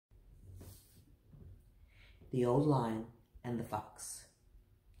The Old Lion and the Fox.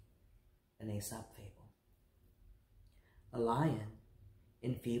 An Aesop fable. A lion,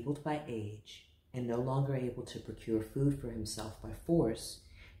 enfeebled by age and no longer able to procure food for himself by force,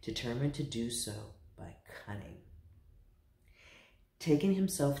 determined to do so by cunning. Taking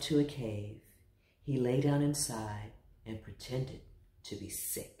himself to a cave, he lay down inside and pretended to be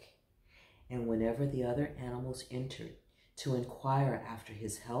sick. And whenever the other animals entered to inquire after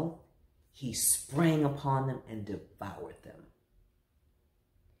his health, he sprang upon them and devoured them.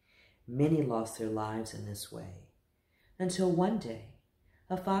 Many lost their lives in this way, until one day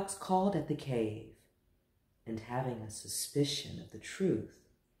a fox called at the cave, and having a suspicion of the truth,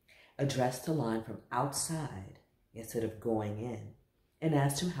 addressed the lion from outside instead of going in, and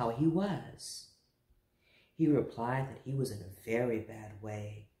asked him how he was. He replied that he was in a very bad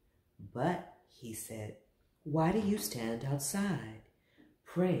way, but, he said, "Why do you stand outside?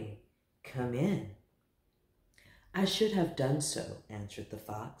 Pray, come in." "I should have done so," answered the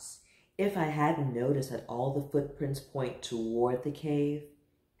fox, "if I hadn't noticed that all the footprints point toward the cave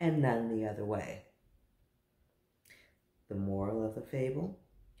and none the other way." The moral of the fable: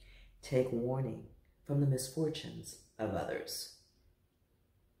 take warning from the misfortunes of others.